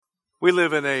We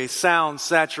live in a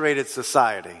sound-saturated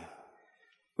society.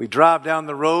 We drive down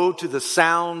the road to the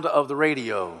sound of the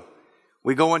radio.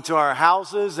 We go into our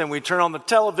houses and we turn on the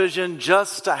television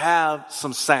just to have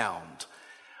some sound.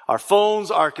 Our phones,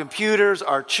 our computers,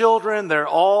 our children, they're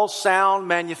all sound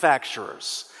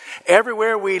manufacturers.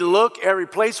 Everywhere we look, every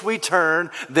place we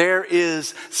turn, there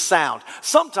is sound.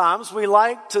 Sometimes we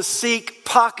like to seek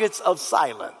pockets of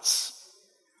silence.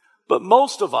 But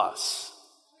most of us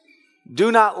do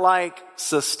not like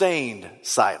sustained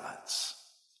silence.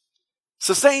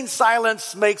 Sustained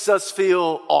silence makes us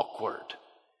feel awkward.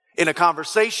 In a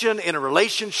conversation, in a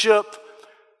relationship,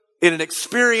 in an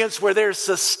experience where there's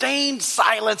sustained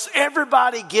silence,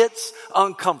 everybody gets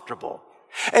uncomfortable.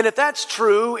 And if that's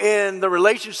true in the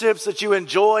relationships that you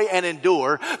enjoy and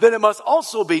endure, then it must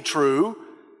also be true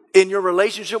in your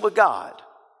relationship with God.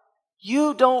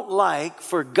 You don't like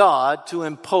for God to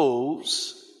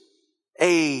impose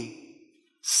a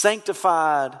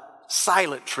sanctified,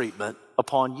 silent treatment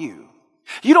upon you.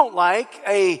 You don't like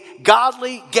a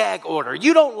godly gag order.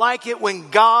 You don't like it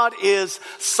when God is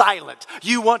silent.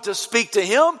 You want to speak to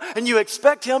Him and you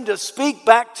expect Him to speak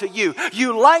back to you.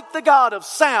 You like the God of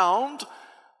sound,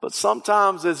 but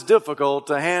sometimes it's difficult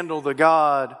to handle the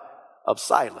God of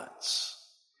silence.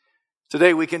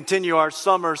 Today we continue our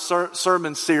summer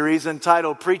sermon series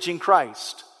entitled Preaching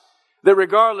Christ. That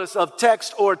regardless of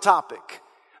text or topic,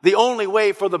 the only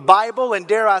way for the Bible and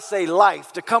dare I say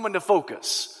life to come into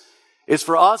focus is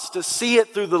for us to see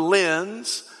it through the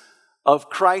lens of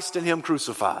Christ and Him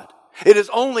crucified. It is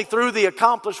only through the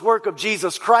accomplished work of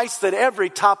Jesus Christ that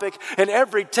every topic and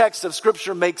every text of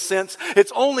Scripture makes sense.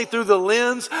 It's only through the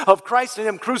lens of Christ and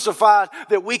Him crucified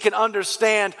that we can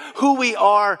understand who we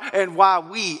are and why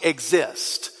we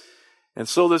exist. And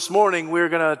so this morning we're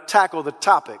going to tackle the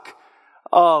topic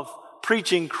of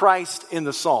preaching Christ in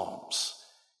the Psalms.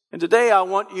 And today I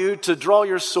want you to draw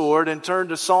your sword and turn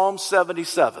to Psalm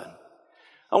 77.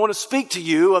 I want to speak to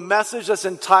you a message that's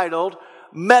entitled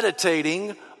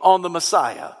Meditating on the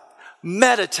Messiah.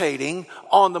 Meditating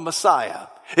on the Messiah.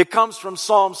 It comes from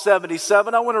Psalm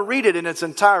 77. I want to read it in its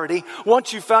entirety.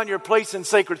 Once you've found your place in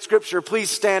sacred Scripture, please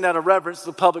stand out of reverence to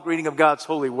the public reading of God's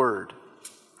holy word.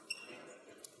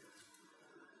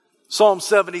 Psalm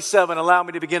 77, allow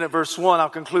me to begin at verse 1. I'll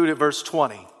conclude at verse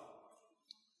 20.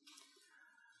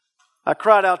 I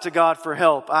cried out to God for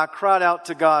help. I cried out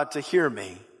to God to hear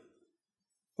me.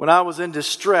 When I was in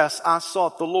distress, I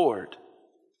sought the Lord.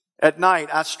 At night,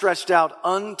 I stretched out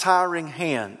untiring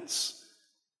hands.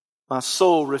 My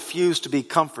soul refused to be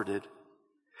comforted.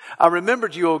 I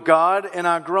remembered you, O God, and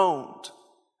I groaned.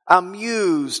 I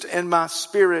mused, and my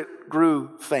spirit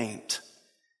grew faint.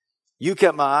 You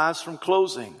kept my eyes from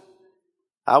closing.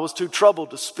 I was too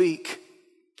troubled to speak.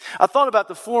 I thought about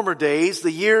the former days, the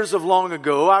years of long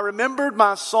ago. I remembered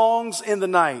my songs in the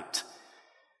night.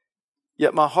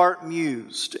 Yet my heart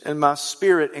mused and my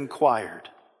spirit inquired.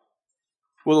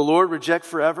 Will the Lord reject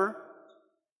forever?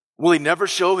 Will He never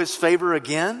show His favor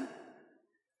again?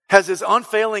 Has His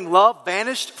unfailing love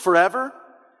vanished forever?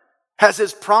 Has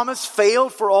His promise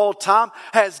failed for all time?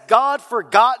 Has God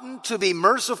forgotten to be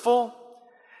merciful?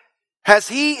 Has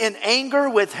He in anger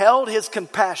withheld His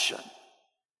compassion?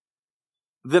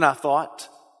 Then I thought,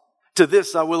 to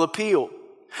this I will appeal,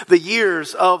 the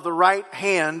years of the right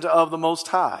hand of the Most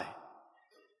High.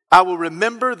 I will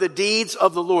remember the deeds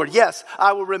of the Lord. Yes,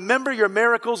 I will remember your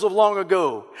miracles of long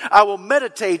ago. I will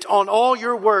meditate on all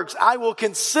your works. I will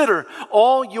consider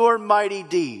all your mighty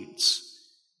deeds.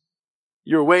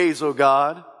 Your ways, O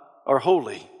God, are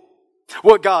holy.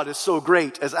 What God is so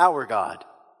great as our God?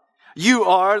 You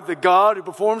are the God who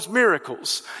performs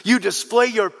miracles. You display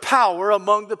your power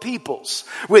among the peoples.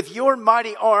 With your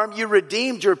mighty arm, you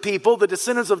redeemed your people, the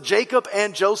descendants of Jacob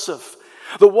and Joseph.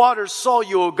 The waters saw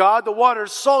you, O God. The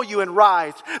waters saw you and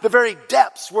writhed. The very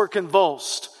depths were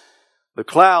convulsed. The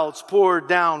clouds poured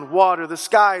down water. The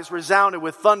skies resounded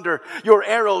with thunder. Your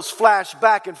arrows flashed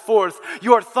back and forth.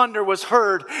 Your thunder was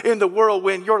heard in the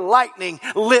whirlwind. Your lightning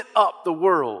lit up the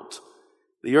world.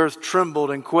 The earth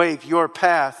trembled and quaked. Your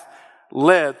path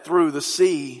led through the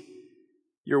sea,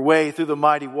 your way through the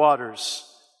mighty waters.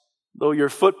 Though your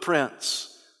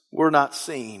footprints were not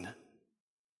seen,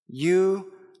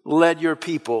 you led your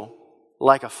people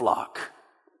like a flock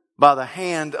by the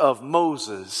hand of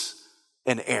Moses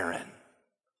and Aaron.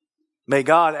 May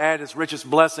God add His richest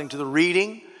blessing to the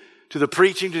reading, to the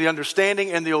preaching, to the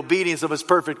understanding, and the obedience of His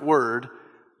perfect word.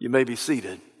 You may be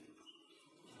seated.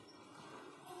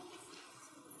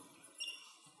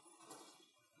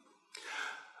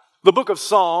 The book of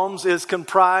Psalms is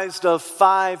comprised of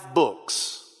 5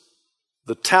 books.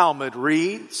 The Talmud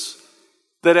reads,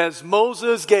 that as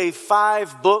Moses gave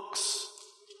 5 books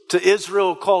to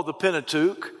Israel called the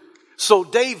Pentateuch, so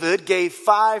David gave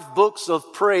 5 books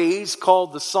of praise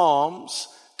called the Psalms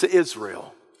to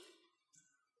Israel.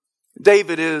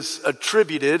 David is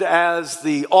attributed as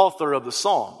the author of the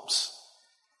Psalms.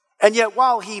 And yet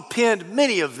while he penned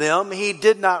many of them, he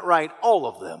did not write all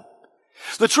of them.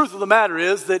 The truth of the matter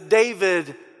is that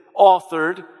David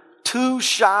authored 2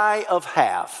 shy of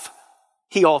half.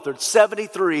 He authored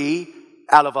 73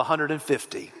 out of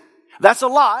 150. That's a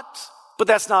lot, but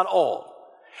that's not all.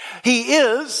 He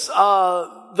is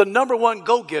the number 1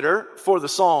 go-getter for the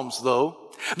Psalms, though.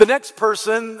 The next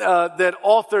person that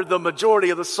authored the majority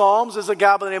of the Psalms is a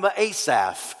guy by the name of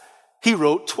Asaph. He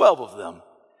wrote 12 of them.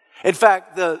 In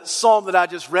fact, the psalm that I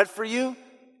just read for you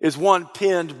is one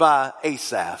penned by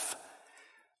Asaph.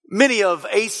 Many of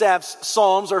Asaph's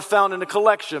psalms are found in a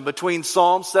collection between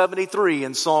Psalm 73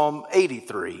 and Psalm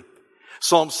 83.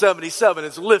 Psalm 77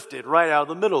 is lifted right out of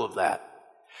the middle of that.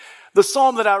 The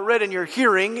psalm that I read in your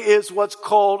hearing is what's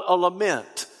called a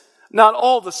lament. Not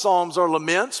all the psalms are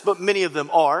laments, but many of them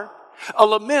are. A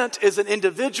lament is an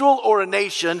individual or a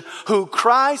nation who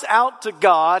cries out to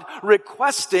God,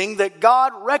 requesting that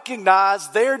God recognize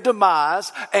their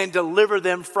demise and deliver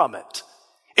them from it.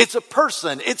 It's a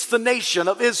person. It's the nation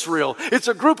of Israel. It's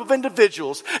a group of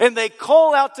individuals. And they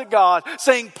call out to God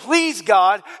saying, please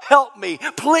God, help me.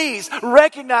 Please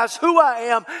recognize who I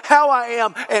am, how I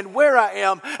am, and where I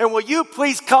am. And will you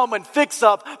please come and fix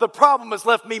up the problem that's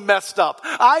left me messed up.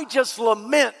 I just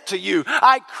lament to you.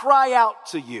 I cry out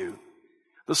to you.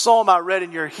 The psalm I read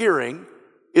in your hearing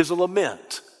is a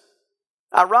lament.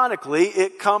 Ironically,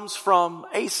 it comes from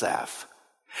Asaph.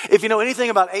 If you know anything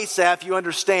about Asaph, you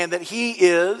understand that he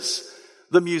is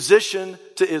the musician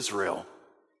to Israel.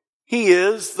 He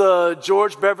is the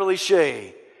George Beverly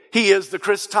Shea. He is the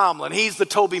Chris Tomlin. He's the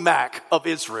Toby Mac of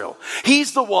Israel.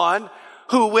 He's the one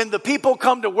who, when the people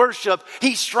come to worship,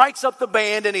 he strikes up the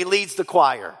band and he leads the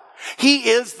choir. He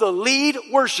is the lead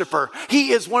worshiper.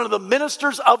 He is one of the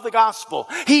ministers of the gospel.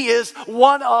 He is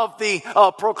one of the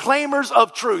proclaimers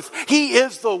of truth. He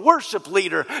is the worship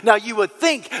leader. Now you would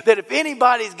think that if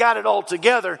anybody's got it all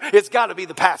together, it's got to be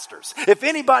the pastors. If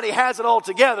anybody has it all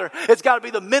together, it's got to be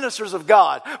the ministers of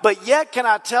God. But yet can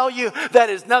I tell you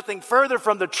that is nothing further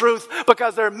from the truth,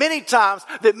 because there are many times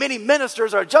that many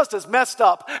ministers are just as messed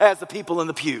up as the people in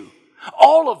the pew.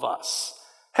 All of us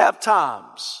have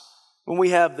times when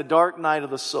we have the dark night of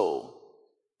the soul,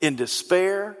 in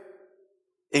despair,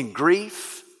 in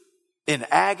grief, in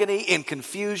agony, in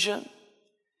confusion.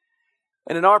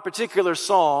 And in our particular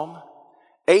psalm,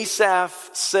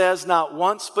 Asaph says not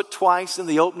once but twice in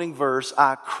the opening verse,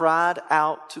 I cried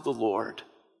out to the Lord.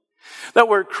 That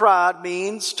word cried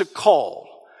means to call.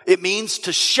 It means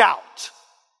to shout.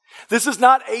 This is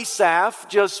not Asaph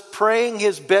just praying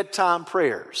his bedtime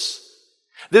prayers.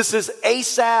 This is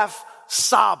Asaph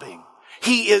sobbing.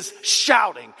 He is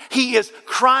shouting. He is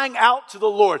crying out to the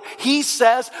Lord. He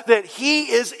says that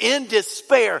he is in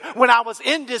despair. When I was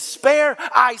in despair,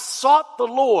 I sought the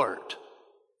Lord.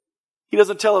 He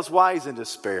doesn't tell us why he's in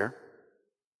despair.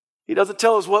 He doesn't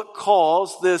tell us what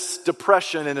caused this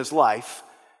depression in his life.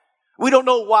 We don't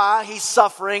know why he's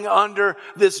suffering under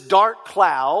this dark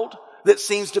cloud that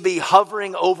seems to be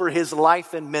hovering over his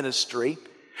life and ministry.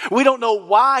 We don't know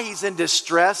why he's in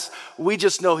distress. We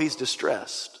just know he's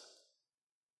distressed.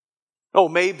 Oh,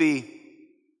 maybe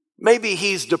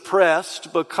he's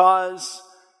depressed because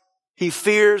he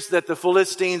fears that the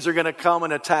Philistines are going to come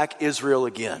and attack Israel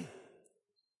again.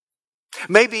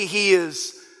 Maybe he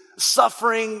is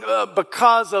suffering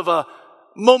because of a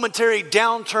momentary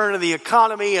downturn in the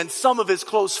economy and some of his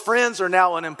close friends are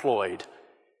now unemployed.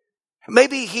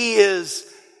 Maybe he is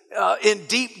in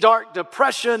deep, dark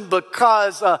depression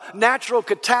because a natural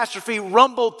catastrophe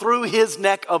rumbled through his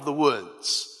neck of the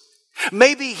woods.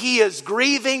 Maybe he is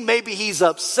grieving. Maybe he's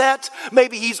upset.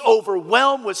 Maybe he's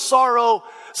overwhelmed with sorrow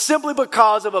simply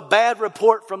because of a bad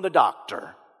report from the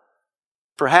doctor.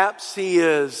 Perhaps he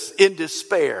is in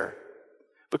despair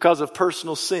because of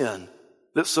personal sin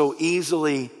that so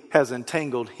easily has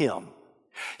entangled him.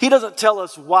 He doesn't tell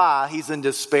us why he's in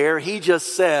despair. He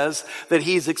just says that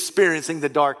he's experiencing the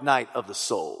dark night of the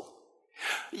soul.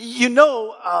 You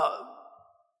know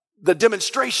the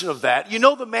demonstration of that. You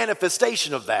know the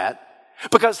manifestation of that.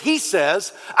 Because he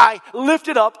says, I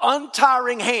lifted up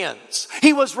untiring hands.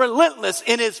 He was relentless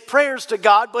in his prayers to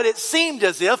God, but it seemed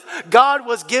as if God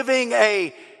was giving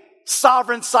a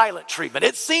sovereign silent treatment.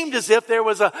 It seemed as if there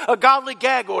was a godly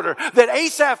gag order that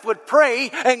Asaph would pray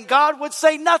and God would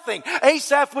say nothing.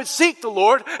 Asaph would seek the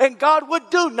Lord and God would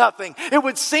do nothing. It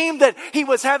would seem that he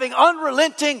was having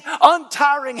unrelenting,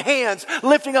 untiring hands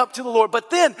lifting up to the Lord. But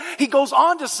then he goes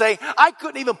on to say, I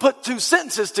couldn't even put two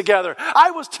sentences together.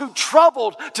 I was too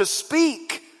troubled to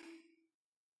speak.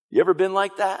 You ever been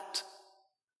like that?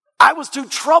 I was too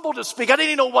troubled to speak. I didn't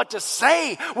even know what to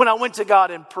say when I went to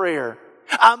God in prayer.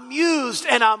 I mused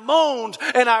and I moaned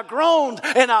and I groaned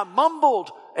and I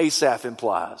mumbled, Asaph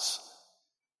implies.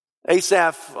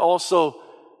 Asaph also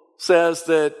says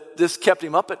that this kept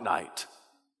him up at night.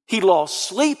 He lost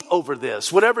sleep over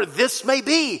this, whatever this may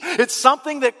be. It's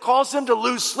something that caused him to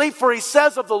lose sleep, for he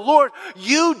says of the Lord,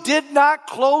 you did not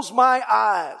close my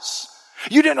eyes.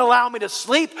 You didn't allow me to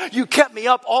sleep. You kept me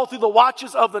up all through the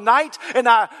watches of the night. And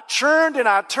I churned and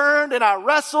I turned and I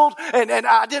wrestled and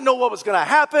I didn't know what was going to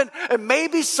happen. And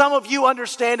maybe some of you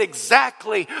understand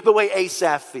exactly the way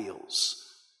Asaph feels.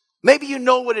 Maybe you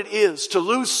know what it is to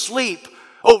lose sleep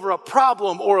over a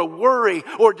problem or a worry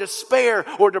or despair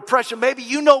or depression. Maybe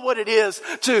you know what it is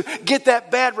to get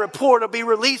that bad report or be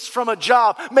released from a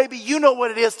job. Maybe you know what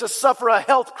it is to suffer a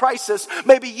health crisis.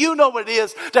 Maybe you know what it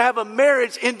is to have a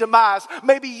marriage in demise.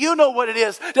 Maybe you know what it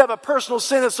is to have a personal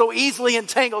sin that so easily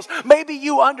entangles. Maybe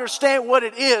you understand what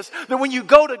it is that when you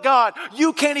go to God,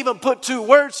 you can't even put two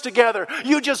words together.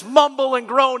 You just mumble and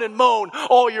groan and moan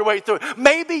all your way through it.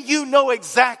 Maybe you know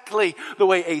exactly the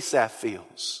way Asaph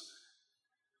feels.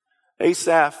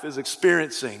 Asaph is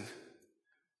experiencing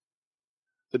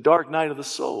the dark night of the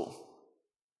soul.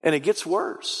 And it gets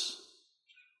worse.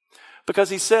 Because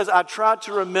he says, I tried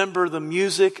to remember the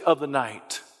music of the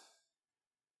night.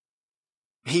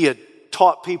 He had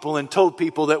taught people and told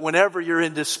people that whenever you're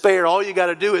in despair, all you got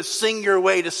to do is sing your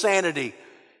way to sanity.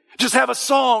 Just have a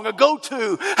song, a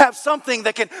go-to, have something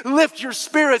that can lift your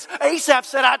spirits. Asaph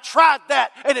said, I tried that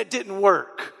and it didn't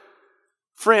work.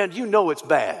 Friend, you know it's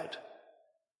bad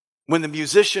when the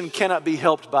musician cannot be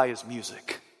helped by his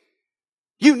music.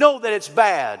 You know that it's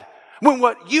bad when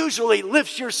what usually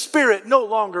lifts your spirit no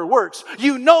longer works.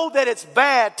 You know that it's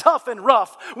bad, tough and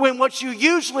rough when what you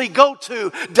usually go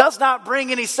to does not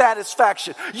bring any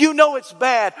satisfaction. You know it's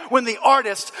bad when the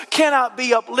artist cannot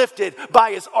be uplifted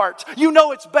by his art. You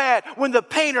know it's bad when the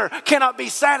painter cannot be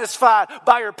satisfied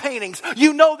by her paintings.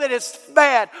 You know that it's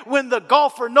bad when the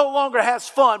golfer no longer has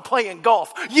fun playing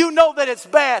golf. You know that it's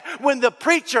bad when the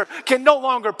preacher can no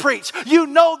longer preach. You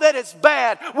know that it's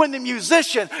bad when the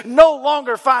musician no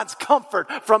longer finds comfort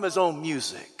from his own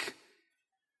music.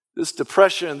 This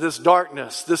depression, this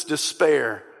darkness, this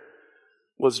despair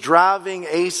was driving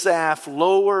Asaph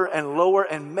lower and lower,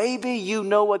 and maybe you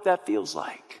know what that feels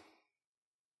like.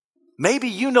 Maybe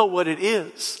you know what it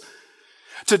is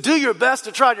to do your best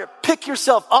to try to pick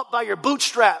yourself up by your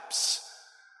bootstraps,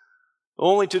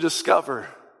 only to discover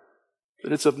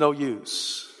that it's of no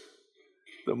use.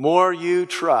 The more you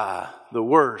try, the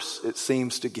worse it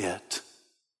seems to get.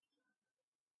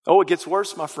 Oh, it gets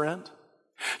worse, my friend.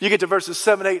 You get to verses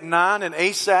 7, 8, and 9, and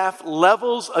Asaph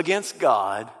levels against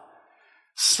God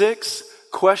 6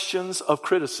 questions of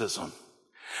criticism.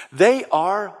 They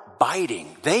are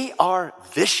biting. They are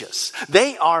vicious.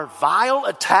 They are vile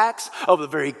attacks of the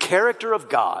very character of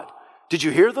God. Did you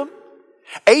hear them?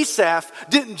 Asaph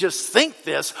didn't just think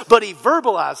this, but he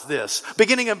verbalized this.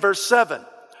 Beginning in verse 7.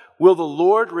 Will the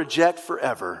Lord reject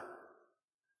forever?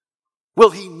 Will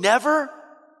he never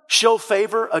show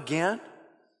favor again?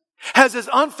 Has his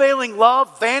unfailing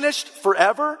love vanished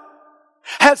forever?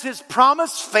 Has his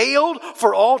promise failed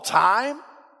for all time?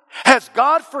 Has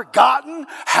God forgotten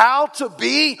how to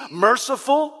be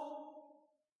merciful?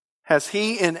 Has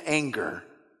he in anger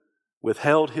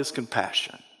withheld his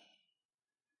compassion?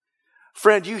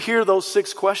 Friend, you hear those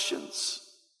 6 questions,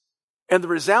 and the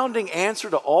resounding answer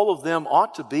to all of them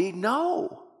ought to be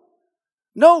no.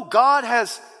 No, God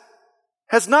has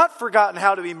not forgotten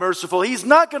how to be merciful. He's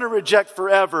not going to reject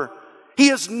forever. He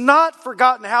has not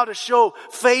forgotten how to show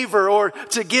favor or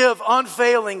to give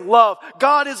unfailing love.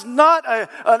 God is not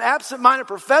an absent-minded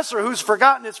professor who's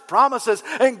forgotten his promises,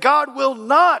 and God will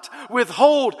not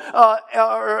withhold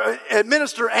or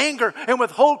administer anger and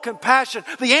withhold compassion.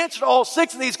 The answer to all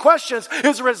 6 of these questions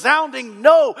is a resounding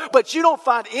no, but you don't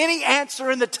find any answer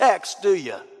in the text, do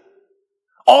you?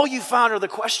 All you find are the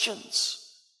questions.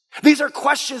 These are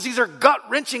questions, these are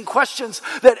gut-wrenching questions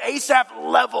that Asaph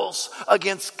levels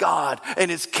against God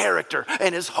and his character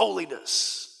and his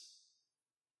holiness.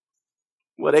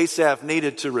 What Asaph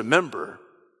needed to remember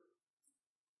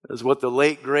is what the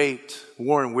late, great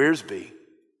Warren Wiersbe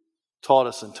taught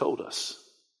us and told us.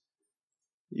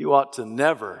 You ought to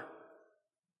never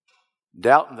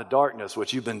doubt in the darkness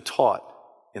what you've been taught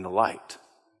in the light.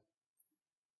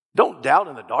 Don't doubt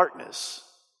in the darkness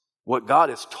what God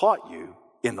has taught you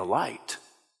in the light.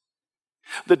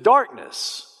 The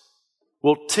darkness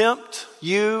will tempt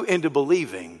you into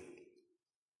believing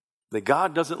that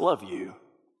God doesn't love you.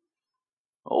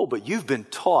 Oh, but you've been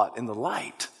taught in the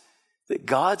light that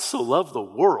God so loved the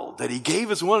world that he gave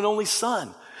his one and only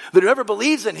Son, that whoever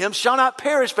believes in him shall not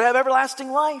perish but have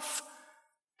everlasting life.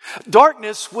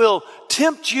 Darkness will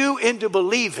tempt you into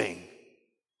believing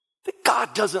that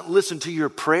God doesn't listen to your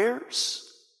prayers,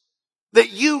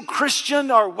 that you, Christian,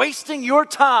 are wasting your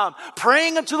time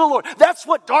praying unto the Lord. That's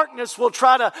what darkness will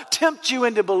try to tempt you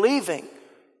into believing.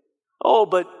 Oh,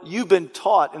 but you've been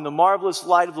taught in the marvelous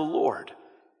light of the Lord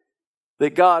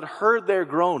that God heard their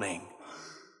groaning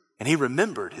and he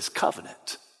remembered his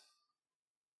covenant.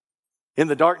 In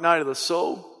the dark night of the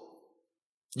soul,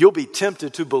 you'll be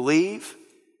tempted to believe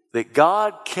that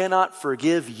God cannot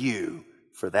forgive you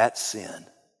for that sin.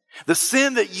 The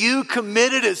sin that you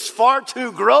committed is far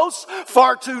too gross,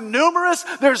 far too numerous.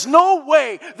 There's no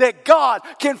way that God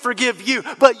can forgive you.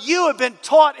 But you have been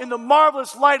taught in the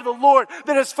marvelous light of the Lord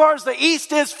that as far as the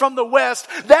east is from the west,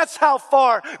 that's how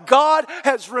far God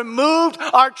has removed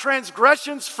our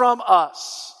transgressions from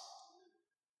us.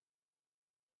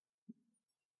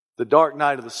 The dark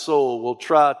night of the soul will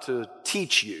try to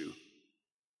teach you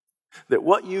that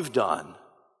what you've done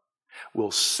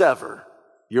will sever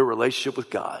your relationship with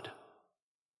God.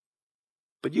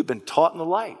 But you've been taught in the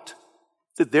light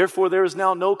that therefore there is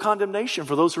now no condemnation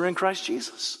for those who are in Christ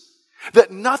Jesus.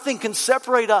 That nothing can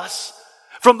separate us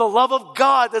from the love of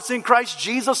God that's in Christ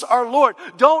Jesus our Lord.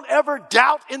 Don't ever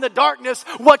doubt in the darkness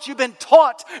what you've been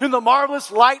taught in the marvelous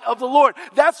light of the Lord.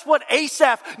 That's what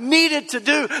Asaph needed to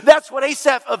do. That's what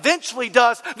Asaph eventually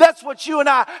does. That's what you and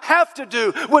I have to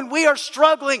do when we are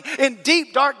struggling in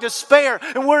deep, dark despair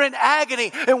and we're in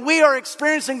agony and we are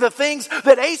experiencing the things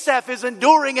that Asaph is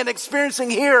enduring and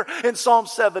experiencing here in Psalm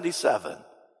 77.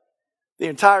 The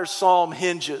entire psalm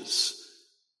hinges,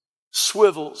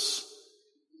 swivels,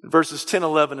 verses 10,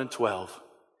 11, and 12.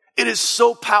 It is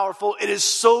so powerful. It is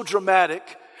so dramatic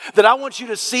that I want you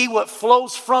to see what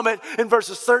flows from it in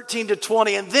verses 13 to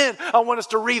 20. And then I want us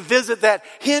to revisit that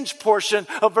hinge portion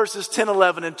of verses 10,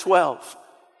 11, and 12.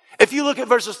 If you look at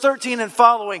verses 13 and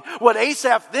following, what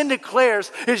Asaph then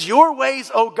declares is, your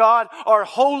ways, O God, are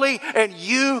holy and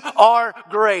you are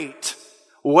great.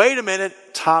 Wait a minute,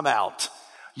 time out.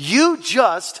 You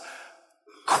just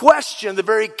question the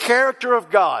very character of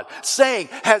God, saying,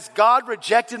 has God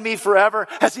rejected me forever?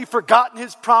 Has he forgotten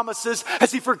his promises?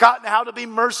 Has he forgotten how to be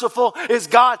merciful? Is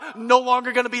God no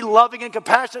longer going to be loving and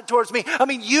compassionate towards me? I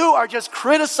mean, you are just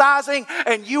criticizing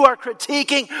and you are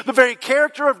critiquing the very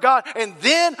character of God. And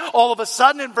then all of a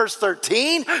sudden in verse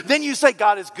 13, then you say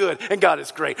God is good and God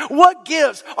is great. What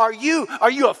gives? Are you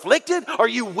afflicted? Are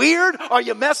you weird? Are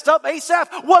you messed up,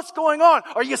 Asaph? What's going on?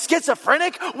 Are you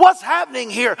schizophrenic? What's happening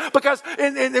here? Because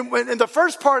in the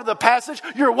first part of the passage,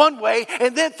 you're one way,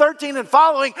 and then 13 and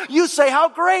following, you say how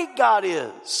great God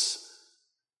is.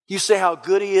 You say how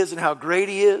good he is and how great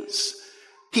he is.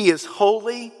 He is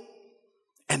holy.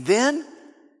 And then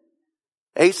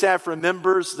Asaph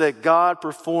remembers that God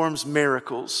performs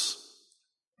miracles.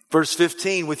 Verse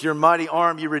 15, with your mighty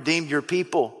arm you redeemed your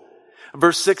people.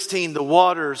 Verse 16, the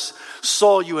waters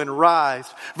saw you and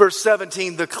writhed. Verse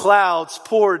 17, the clouds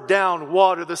poured down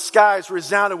water. The skies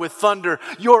resounded with thunder.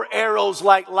 Your arrows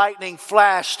like lightning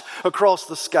flashed across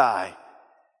the sky.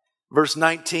 Verse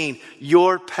 19,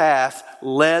 your path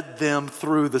led them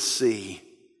through the sea.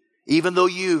 Even though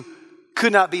you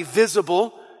could not be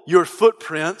visible, your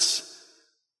footprints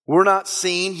were not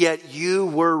seen, yet you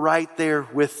were right there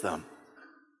with them.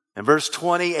 In verse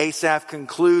 20, Asaph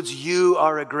concludes, you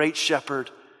are a great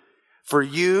shepherd, for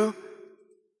you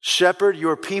shepherd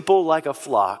your people like a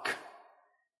flock,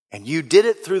 and you did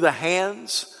it through the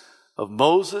hands of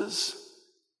Moses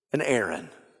and Aaron.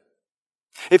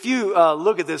 If you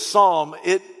look at this psalm,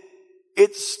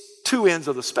 it's two ends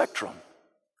of the spectrum.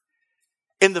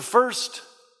 In the first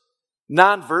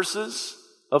 9 verses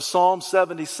of Psalm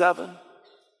 77,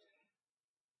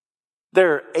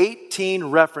 there are 18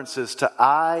 references to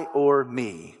I or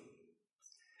me.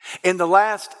 In the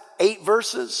last 8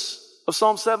 verses of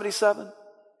Psalm 77,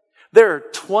 there are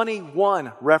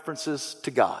 21 references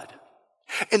to God.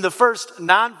 In the first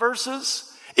 9 verses,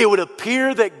 it would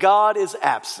appear that God is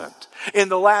absent. In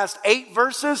the last 8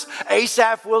 verses,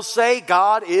 Asaph will say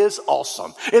God is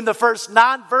awesome. In the first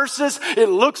 9 verses, it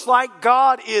looks like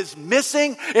God is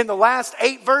missing. In the last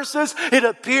 8 verses, it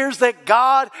appears that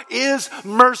God is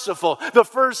merciful. The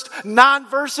first 9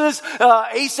 verses,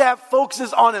 Asaph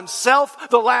focuses on himself.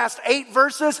 The last 8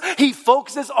 verses, he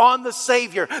focuses on the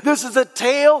Savior. This is a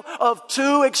tale of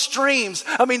 2 extremes.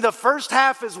 I mean, the first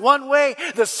half is one way,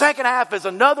 the second half is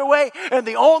another way, and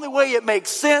the only way it makes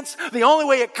sense, the only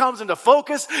way it comes into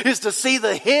focus is to see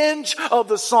the hinge of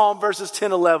the psalm, verses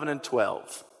 10, 11, and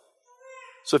 12.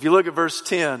 So if you look at verse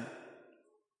 10,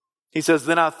 he says,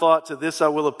 "Then I thought, to this I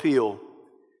will appeal,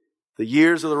 the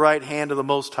years of the right hand of the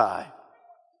Most High."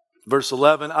 Verse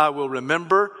 11, "I will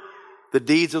remember the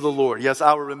deeds of the Lord." Yes,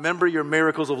 I will remember your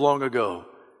miracles of long ago.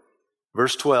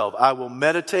 Verse 12, "I will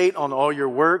meditate on all your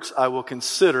works. I will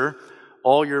consider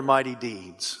all your mighty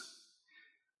deeds."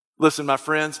 Listen, my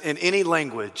friends, in any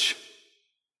language,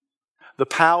 the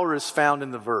power is found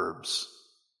in the verbs.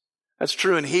 That's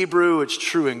true in Hebrew, it's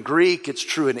true in Greek, it's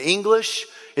true in English,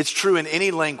 it's true in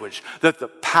any language, that the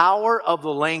power of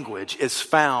the language is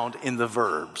found in the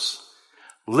verbs.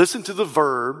 Listen to the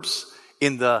verbs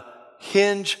in the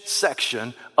hinge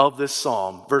section of this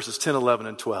psalm, verses 10, 11,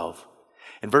 and 12.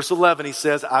 In verse 11, he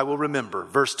says, "I will remember."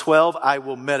 Verse 12, "I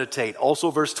will meditate."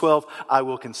 Also verse 12, "I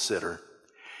will consider."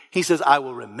 He says, "I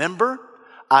will remember,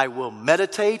 I will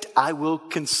meditate, I will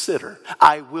consider."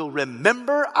 I will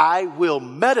remember, I will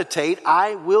meditate,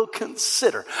 I will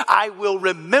consider. I will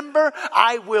remember,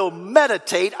 I will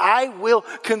meditate, I will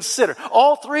consider.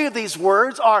 All 3 of these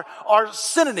words are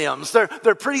synonyms.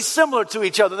 They're pretty similar to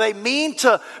each other. They mean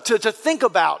to think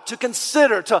about, to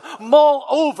consider, to mull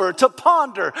over, to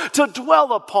ponder, to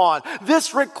dwell upon.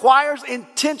 This requires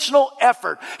intentional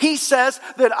effort. He says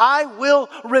that I will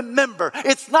remember.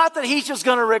 It's not that he's just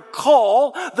going to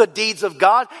recall the deeds of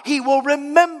God. He will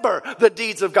remember the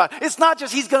deeds of God. It's not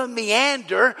just he's going to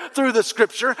meander through the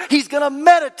scripture. He's going to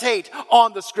meditate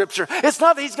on the scripture. It's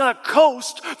not that he's going to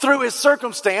coast through his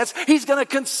circumstance. He's going to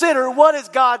consider, what is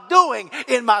God doing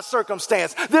in my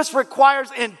circumstance? This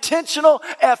requires intentional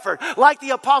effort. Like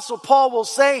the Apostle Paul will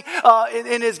say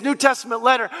in his New Testament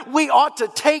letter, we ought to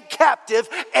take captive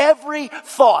every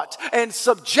thought and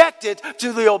subject it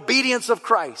to the obedience of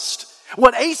Christ.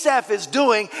 What Asaph is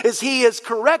doing is he is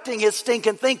correcting his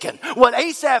stinking thinking. What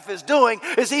Asaph is doing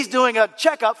is he's doing a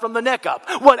checkup from the neck up.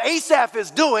 What Asaph is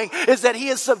doing is that he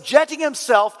is subjecting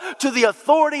himself to the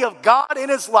authority of God in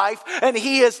his life, and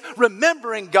he is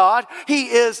remembering God. He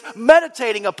is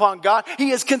meditating upon God.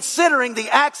 He is considering the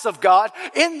acts of God.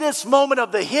 In this moment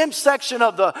of the hinge section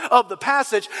of the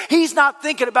passage, he's not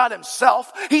thinking about himself.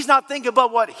 He's not thinking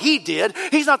about what he did.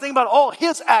 He's not thinking about all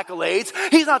his accolades.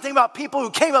 He's not thinking about people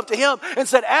who came up to him and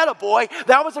said, "Attaboy,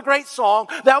 that was a great song.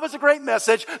 That was a great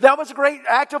message. That was a great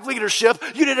act of leadership.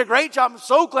 You did a great job. I'm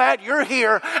so glad you're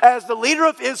here as the leader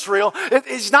of Israel."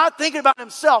 He's not thinking about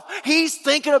himself. He's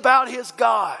thinking about his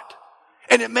God.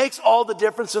 And it makes all the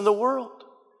difference in the world.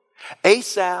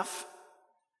 Asaph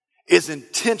is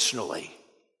intentionally,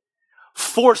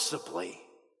 forcibly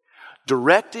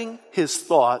directing his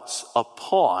thoughts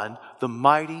upon the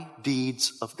mighty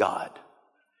deeds of God.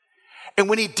 And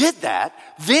when he did that,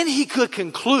 then he could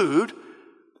conclude,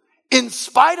 in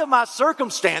spite of my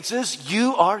circumstances,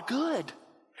 you are good.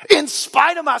 In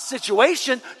spite of my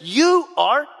situation, you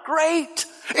are great.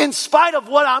 In spite of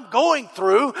what I'm going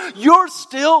through, you're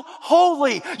still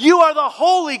holy. You are the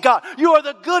holy God. You are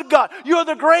the good God. You are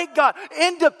the great God,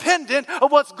 independent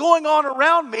of what's going on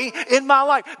around me in my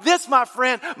life. This, my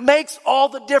friend, makes all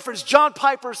the difference. John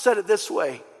Piper said it this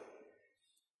way,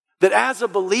 that as a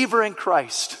believer in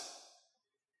Christ,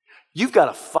 you've got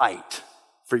to fight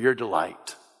for your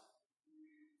delight.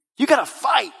 You've got to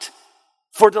fight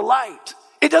for delight.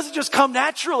 It doesn't just come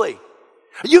naturally.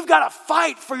 You've got to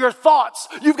fight for your thoughts.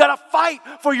 You've got to fight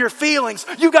for your feelings.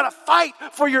 You've got to fight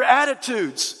for your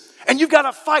attitudes. And you've got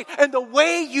to fight. And the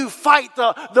way you fight,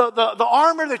 the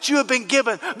armor that you have been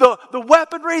given, the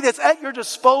weaponry that's at your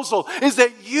disposal, is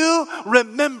that you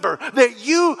remember, that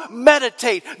you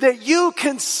meditate, that you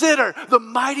consider the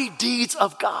mighty deeds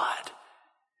of God.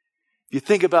 You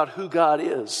think about who God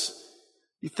is.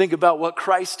 You think about what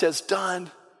Christ has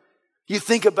done. You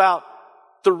think about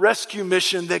the rescue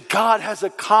mission that God has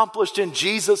accomplished in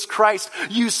Jesus Christ.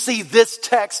 You see this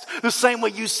text the same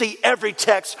way you see every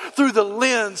text, through the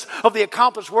lens of the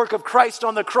accomplished work of Christ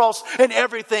on the cross, and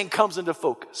everything comes into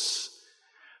focus.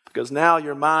 Because now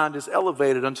your mind is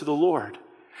elevated unto the Lord.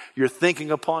 You're thinking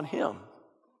upon Him.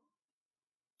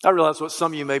 I realize what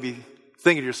some of you may be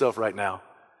thinking to yourself right now.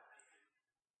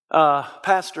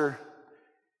 Pastor,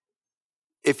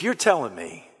 if you're telling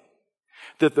me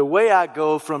that the way I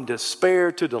go from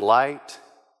despair to delight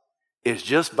is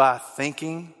just by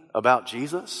thinking about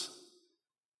Jesus,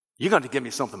 you're going to give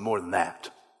me something more than that.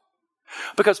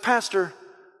 Because, Pastor,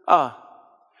 that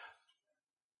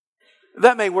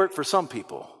may work for some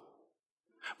people.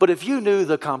 But if you knew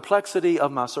the complexity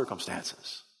of my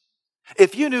circumstances,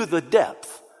 if you knew the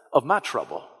depth of my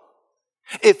trouble,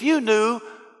 if you knew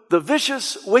the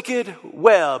vicious, wicked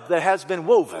web that has been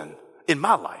woven in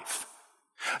my life,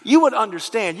 you would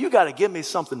understand you got to give me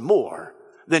something more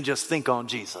than just think on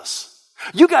Jesus.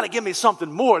 You got to give me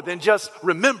something more than just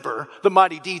remember the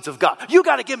mighty deeds of God. You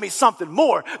got to give me something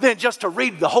more than just to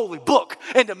read the holy book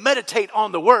and to meditate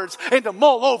on the words and to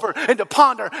mull over and to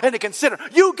ponder and to consider.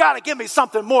 You got to give me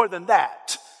something more than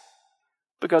that.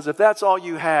 Because if that's all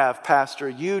you have, Pastor,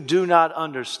 you do not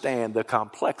understand the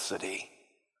complexity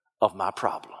of my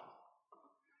problem.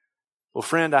 Well,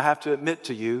 friend, I have to admit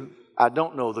to you, I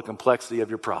don't know the complexity of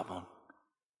your problem.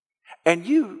 And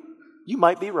you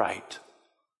might be right.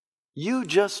 You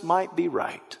just might be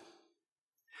right.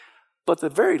 But at the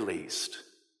very least,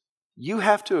 you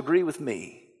have to agree with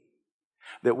me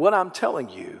that what I'm telling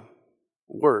you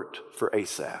worked for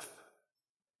Asaph.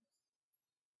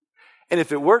 And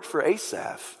if it worked for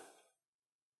Asaph,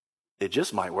 it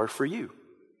just might work for you.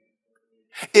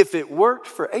 If it worked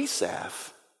for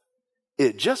Asaph,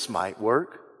 it just might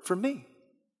work for me.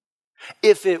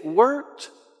 If it worked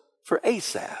for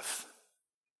Asaph,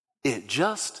 it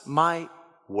just might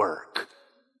work.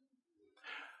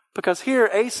 Because here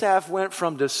Asaph went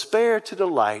from despair to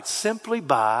delight simply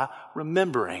by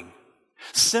remembering,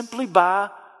 simply by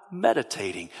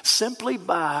meditating, simply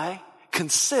by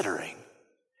considering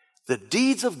the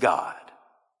deeds of God.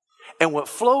 And what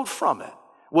flowed from it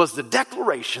was the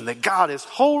declaration that God is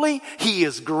holy, He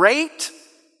is great,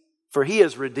 for He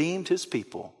has redeemed His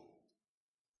people.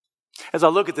 As I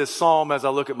look at this psalm, as I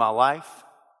look at my life,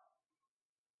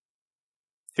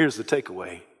 here's the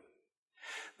takeaway.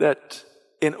 That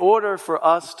in order for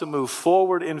us to move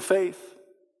forward in faith,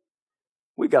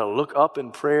 we've got to look up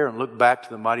in prayer and look back to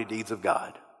the mighty deeds of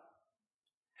God.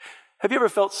 Have you ever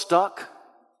felt stuck?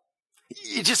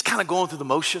 You're just kind of going through the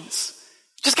motions.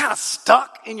 Just kind of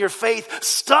stuck in your faith,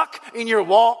 stuck in your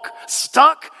walk,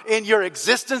 stuck in your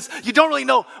existence. You don't really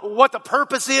know what the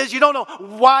purpose is. You don't know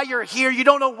why you're here. You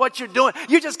don't know what you're doing.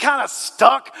 You're just kind of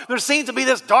stuck. There seems to be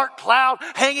this dark cloud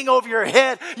hanging over your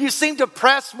head. You seem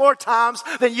depressed more times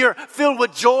than you're filled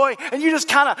with joy. And you're just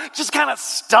kind of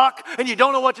stuck and you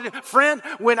don't know what to do. Friend,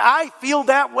 when I feel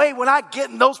that way, when I get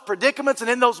in those predicaments and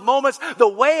in those moments, the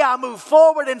way I move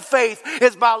forward in faith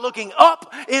is by looking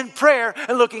up in prayer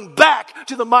and looking back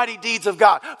to the mighty deeds of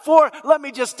God. For let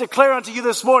me just declare unto you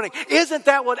this morning, isn't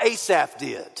that what Asaph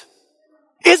did?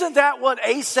 Isn't that what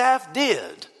Asaph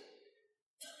did?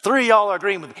 3 of y'all are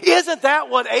agreeing with me. Isn't that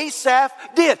what Asaph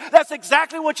did? That's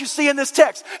exactly what you see in this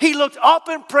text. He looked up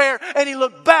in prayer and he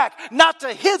looked back, not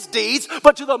to his deeds,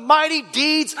 but to the mighty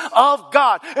deeds of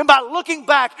God. And by looking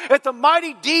back at the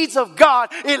mighty deeds of God,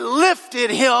 it lifted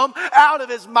him out of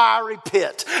his miry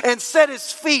pit and set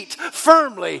his feet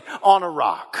firmly on a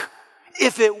rock.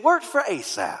 If it worked for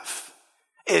Asaph,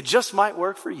 it just might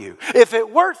work for you. If it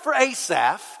worked for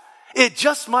Asaph, it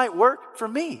just might work for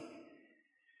me.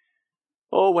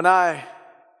 Oh, when I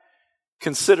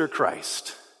consider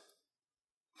Christ,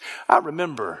 I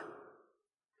remember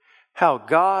how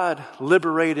God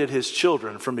liberated His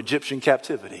children from Egyptian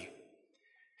captivity.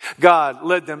 God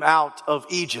led them out of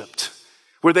Egypt,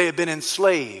 where they had been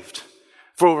enslaved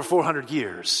for over 400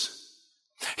 years.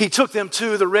 He took them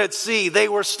to the Red Sea. They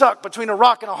were stuck between a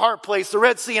rock and a hard place. The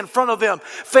Red Sea in front of them,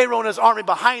 Pharaoh and his army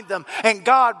behind them. And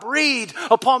God breathed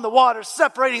upon the waters,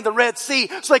 separating the Red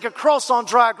Sea so they could cross on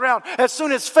dry ground. As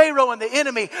soon as Pharaoh and the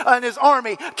enemy and his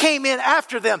army came in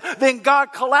after them, then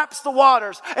God collapsed the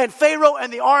waters and Pharaoh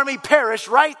and the army perished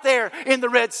right there in the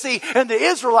Red Sea. And the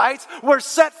Israelites were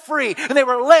set free and they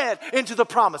were led into the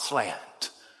promised land.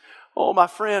 Oh, my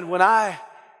friend, when I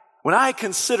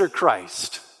consider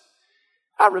Christ,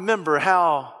 I remember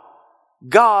how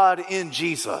God in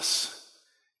Jesus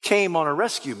came on a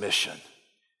rescue mission.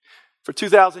 For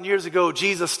 2,000 years ago,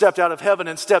 Jesus stepped out of heaven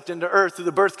and stepped into earth through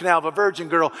the birth canal of a virgin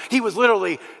girl. He was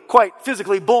literally quite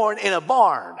physically born in a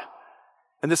barn.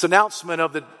 And this announcement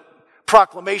of the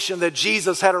proclamation that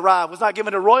Jesus had arrived was not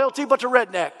given to royalty, but to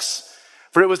rednecks.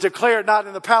 For it was declared not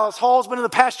in the palace halls, but in the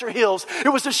pasture hills. It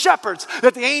was to shepherds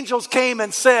that the angels came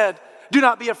and said, "Do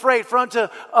not be afraid, for unto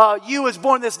you is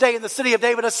born this day in the city of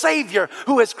David a Savior,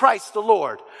 who is Christ the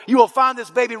Lord." You will find this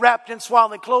baby wrapped in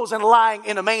swaddling clothes and lying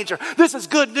in a manger. This is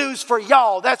good news for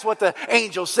y'all. That's what the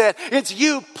angel said. It's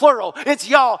you, plural. It's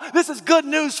y'all. This is good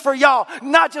news for y'all.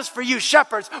 Not just for you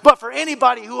shepherds, but for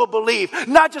anybody who will believe.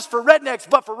 Not just for rednecks,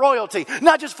 but for royalty.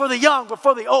 Not just for the young, but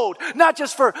for the old. Not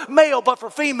just for male, but for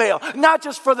female. Not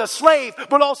just for the slave,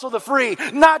 but also the free.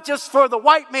 Not just for the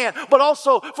white man, but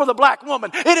also for the black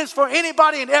woman. It is for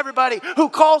anybody and everybody who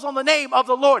calls on the name of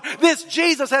the Lord. This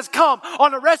Jesus has come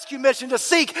on a rescue mission to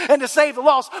seek and to save the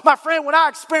lost. My friend, when I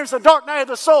experience the dark night of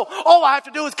the soul, all I have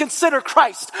to do is consider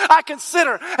Christ. I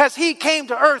consider as he came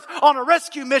to earth on a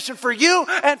rescue mission for you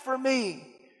and for me.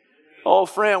 Oh,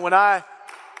 friend, when I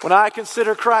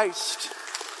consider Christ,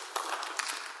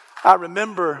 I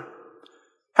remember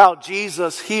how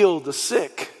Jesus healed the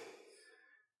sick.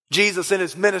 Jesus, in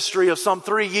his ministry of some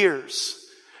 3 years,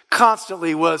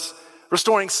 constantly was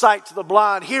restoring sight to the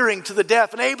blind, hearing to the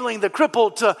deaf, enabling the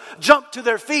crippled to jump to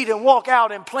their feet and walk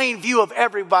out in plain view of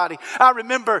everybody. I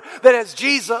remember that as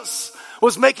Jesus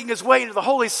was making his way into the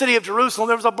holy city of Jerusalem,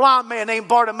 there was a blind man named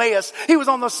Bartimaeus. He was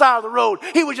on the side of the road.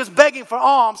 He was just begging for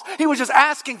alms. He was just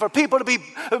asking for people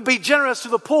to be generous to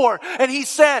the poor. And he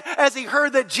said, as he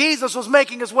heard that Jesus was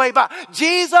making his way by,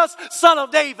 Jesus, Son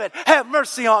of David, have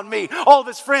mercy on me. All of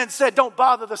his friends said, don't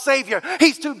bother the Savior.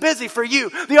 He's too busy for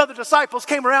you. The other disciples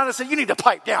came around and said, you need to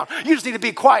pipe down. You just need to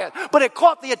be quiet. But it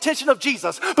caught the attention of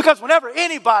Jesus, because whenever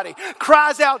anybody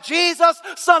cries out, Jesus,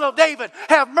 Son of David,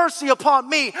 have mercy upon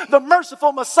me, the merciful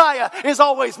Messiah is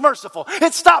always merciful.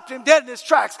 It stopped him dead in his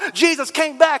tracks. Jesus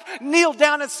came back, kneeled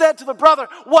down and said to the brother,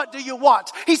 what do you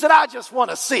want? He said, I just want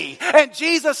to see. And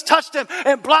Jesus touched him,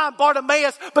 and blind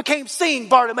Bartimaeus became seeing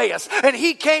Bartimaeus. And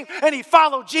he came and he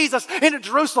followed Jesus into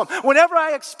Jerusalem. Whenever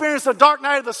I experience the dark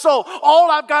night of the soul, all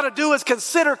I've got to do is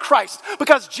consider Christ,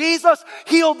 because Jesus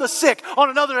healed the sick. On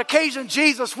another occasion,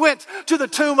 Jesus went to the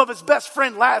tomb of his best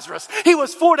friend Lazarus. He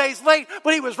was 4 days late,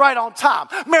 but he was right on time.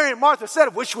 Mary and Martha said, I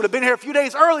wish you would have been here a few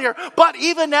days earlier, but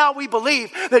even now we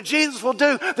believe that Jesus will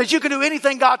do, that you can do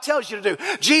anything God tells you to do.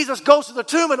 Jesus goes to the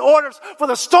tomb and orders for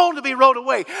the stone to be rolled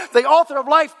away. The author of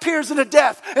life peers into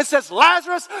death and says,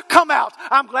 Lazarus, come out.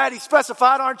 I'm glad he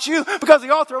specified, aren't you? Because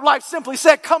the author of life simply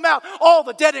said, come out. All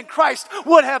the dead in Christ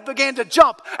would have began to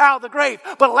jump out of the grave.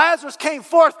 But Lazarus came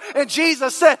forth, and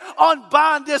Jesus said,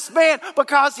 unbind this man,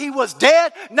 because he was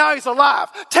dead, now he's alive.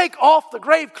 Take off the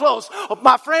grave clothes.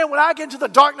 My friend, when I get into the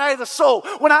dark night of the soul,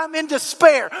 when I'm in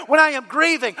despair, when I am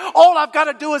grieving, all I've got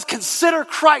to do is consider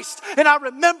Christ. And I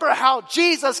remember how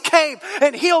Jesus came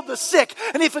and healed the sick.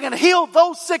 And if he can heal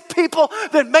those sick people,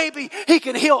 then maybe he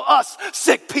can heal us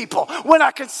sick people. When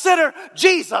I consider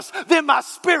Jesus, then my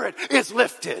spirit is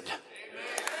lifted.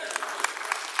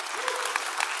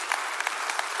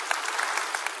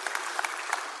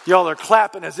 Y'all are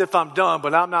clapping as if I'm done,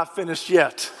 but I'm not finished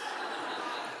yet.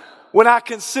 When I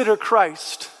consider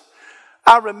Christ,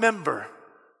 I remember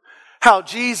how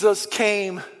Jesus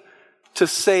came to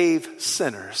save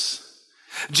sinners.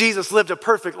 Jesus lived a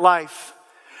perfect life.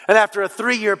 And after a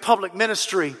 3-year public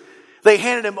ministry, they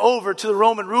handed him over to the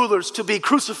Roman rulers to be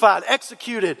crucified,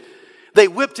 executed. They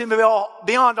whipped him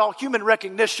beyond all human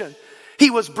recognition.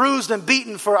 He was bruised and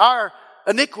beaten for our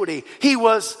iniquity. He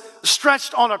was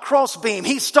stretched on a crossbeam.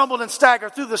 He stumbled and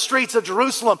staggered through the streets of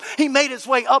Jerusalem. He made his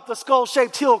way up the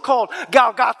skull-shaped hill called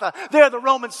Golgotha. There the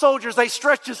Roman soldiers, they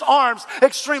stretched his arms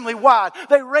extremely wide.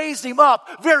 They raised him up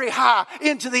very high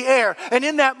into the air. And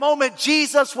in that moment,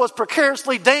 Jesus was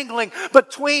precariously dangling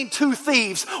between two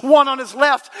thieves, one on his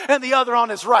left and the other on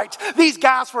his right. These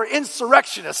guys were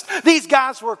insurrectionists. These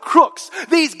guys were crooks.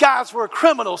 These guys were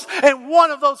criminals. And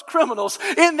one of those criminals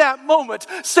in that moment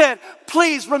said,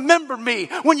 please remember me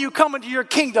when you come into your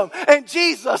kingdom. And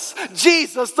Jesus,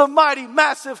 the mighty,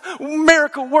 massive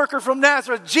miracle worker from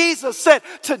Nazareth, Jesus said,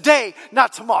 today,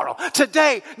 not tomorrow.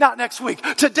 Today, not next week.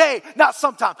 Today, not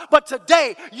sometime. But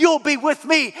today, you'll be with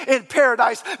me in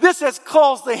paradise. This has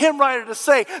caused the hymn writer to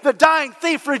say, the dying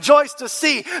thief rejoiced to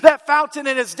see that fountain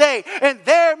in his day. And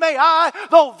there may I,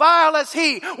 though vile as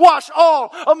he, wash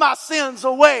all of my sins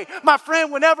away. My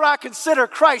friend, whenever I consider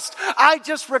Christ, I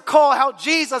just recall how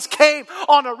Jesus came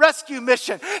on a rescue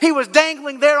mission. He was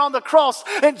dangling there on the cross,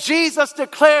 and Jesus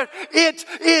declared, it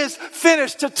is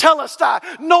finished, to Telestai.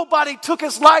 Nobody took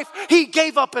his life. He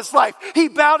gave up his life. He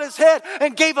bowed his head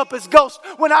and gave up his ghost.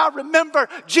 When I remember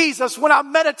Jesus, when I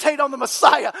meditate on the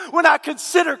Messiah, when I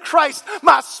consider Christ,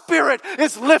 my spirit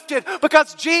is lifted,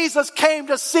 because Jesus came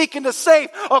to seek and to save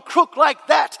a crook like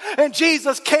that. And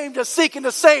Jesus came to seek and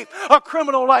to save a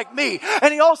criminal like me.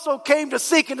 And he also came to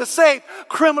seek and to save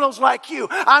criminals like you.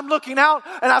 I'm looking looking out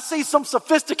and I see some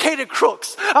sophisticated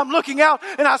crooks. I'm looking out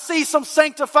and I see some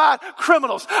sanctified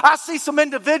criminals. I see some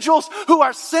individuals who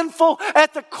are sinful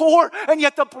at the core, and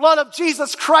yet the blood of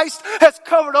Jesus Christ has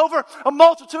covered over a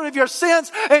multitude of your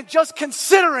sins. And just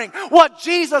considering what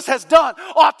Jesus has done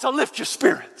ought to lift your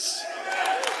spirits.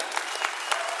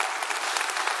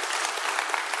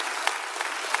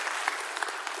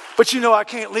 But I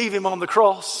can't leave him on the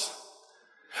cross.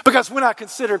 Because when I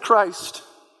consider Christ,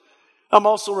 I'm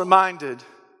also reminded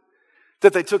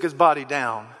that they took his body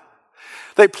down.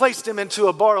 They placed him into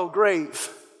a borrowed grave.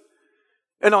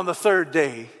 And on the third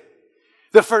day,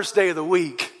 the first day of the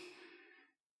week,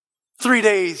 3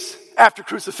 days after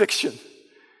crucifixion,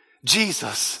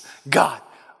 Jesus got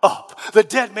up. The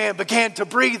dead man began to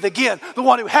breathe again. The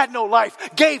one who had no life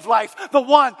gave life. The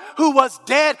one who was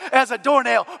dead as a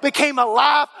doornail became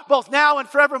alive both now and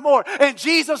forevermore. And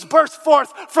Jesus burst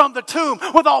forth from the tomb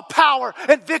with all power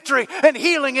and victory and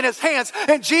healing in his hands.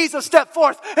 And Jesus stepped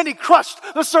forth and he crushed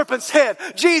the serpent's head.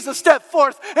 Jesus stepped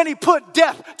forth and he put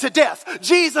death to death.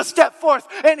 Jesus stepped forth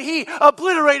and he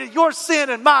obliterated your sin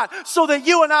and mine so that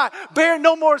you and I bear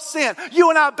no more sin.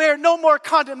 You and I bear no more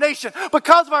condemnation.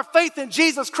 Because of our faith in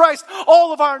Jesus Christ,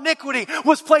 all of our iniquity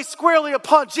was placed squarely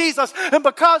upon Jesus. And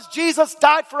because Jesus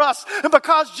died for us, and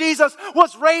because Jesus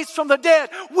was raised from the dead,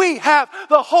 we have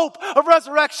the hope of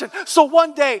resurrection. So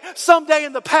one day, someday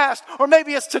in the past, or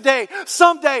maybe it's today,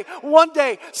 someday, one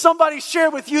day, somebody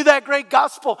shared with you that great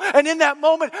gospel. And in that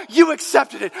moment, you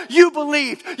accepted it. You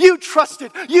believed. You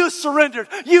trusted. You surrendered.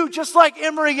 You, just like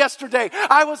Emory yesterday.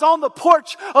 I was on the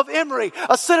porch of Emory,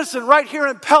 a citizen right here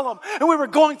in Pelham, and we were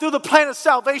going through the plan of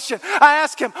salvation. I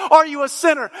asked him, "Are you a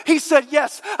sinner?" He said,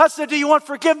 "Yes." I said, "Do you want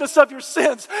forgiveness of your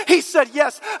sins?" He said,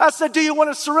 "Yes." I said, "Do you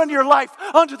want to surrender your life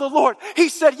unto the Lord?" He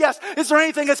said, "Yes." "Is there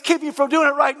anything that's keeping you from doing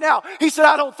it right now?" He said,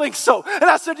 "I don't think so." And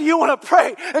I said, "Do you want to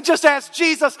pray and just ask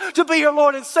Jesus to be your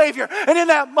Lord and Savior?" And in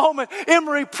that moment,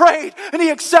 Emory prayed and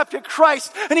he accepted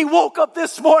Christ, and he woke up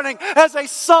this morning as a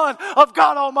son of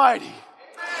God Almighty.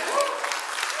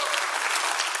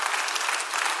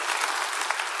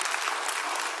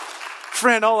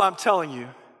 Friend, all I'm telling you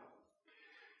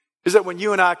is that when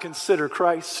you and I consider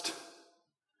Christ,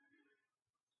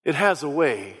 it has a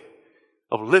way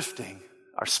of lifting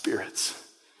our spirits.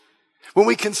 When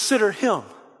we consider him,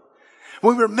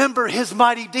 when we remember his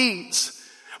mighty deeds,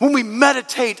 when we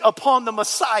meditate upon the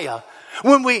Messiah,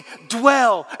 when we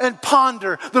dwell and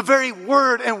ponder the very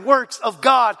word and works of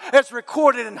God as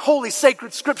recorded in holy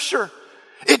sacred scripture,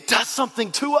 it does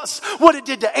something to us. What it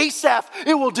did to Asaph,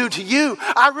 it will do to you.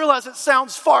 I realize it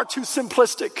sounds far too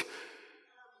simplistic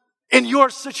in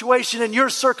your situation, in your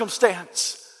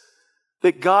circumstance,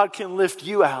 that God can lift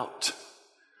you out.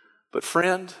 But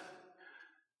friend,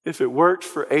 if it worked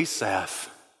for Asaph,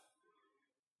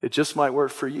 it just might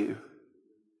work for you.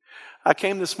 I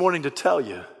came this morning to tell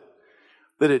you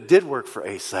that it did work for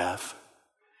Asaph,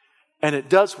 and it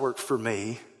does work for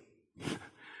me,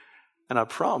 and I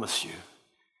promise you,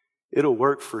 it'll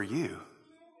work for you.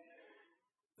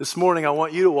 This morning, I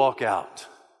want you to walk out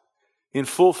in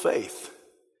full faith,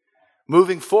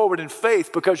 moving forward in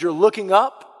faith, because you're looking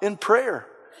up in prayer,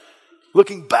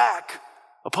 looking back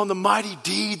upon the mighty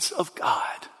deeds of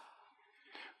God.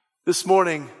 This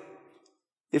morning,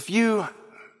 if you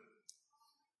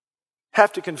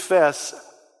have to confess,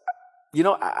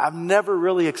 I've never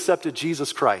really accepted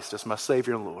Jesus Christ as my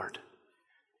Savior and Lord,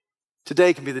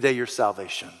 today can be the day of your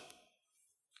salvation.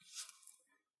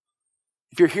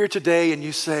 If you're here today and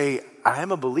you say, "I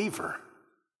am a believer,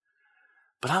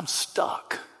 but I'm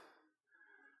stuck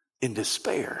in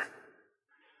despair.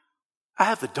 I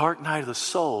have the dark night of the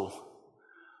soul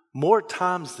more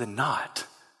times than not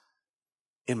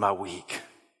in my week."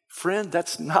 Friend,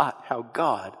 that's not how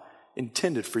God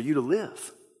intended for you to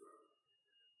live.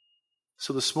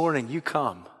 So this morning, you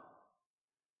come.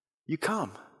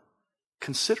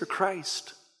 Consider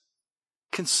Christ.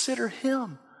 Consider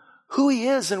him, who he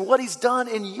is and what he's done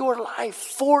in your life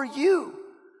for you.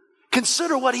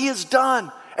 Consider what he has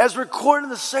done as recorded in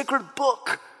the sacred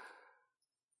book.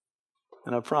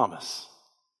 And I promise,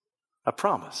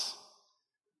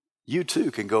 you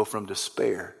too can go from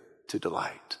despair to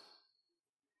delight.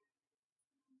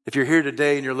 If you're here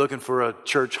today and you're looking for a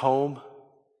church home,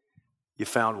 you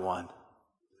found one.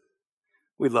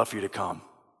 We'd love for you to come.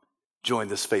 Join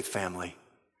this faith family.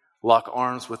 Lock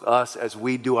arms with us as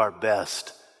we do our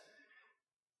best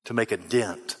to make a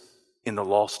dent in the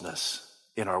lostness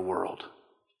in our world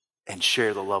and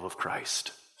share the love of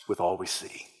Christ with all we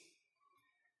see.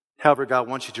 However, God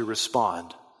wants you to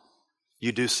respond.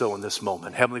 You do so in this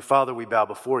moment. Heavenly Father, we bow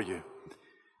before you.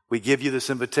 We give you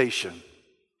this invitation.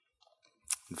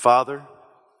 And Father,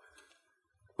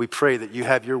 We pray that you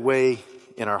have your way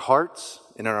in our hearts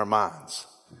and in our minds.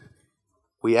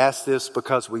 We ask this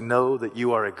because we know that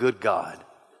you are a good God,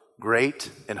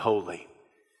 great and holy.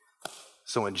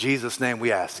 So in Jesus' name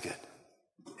we ask it.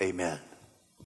 Amen.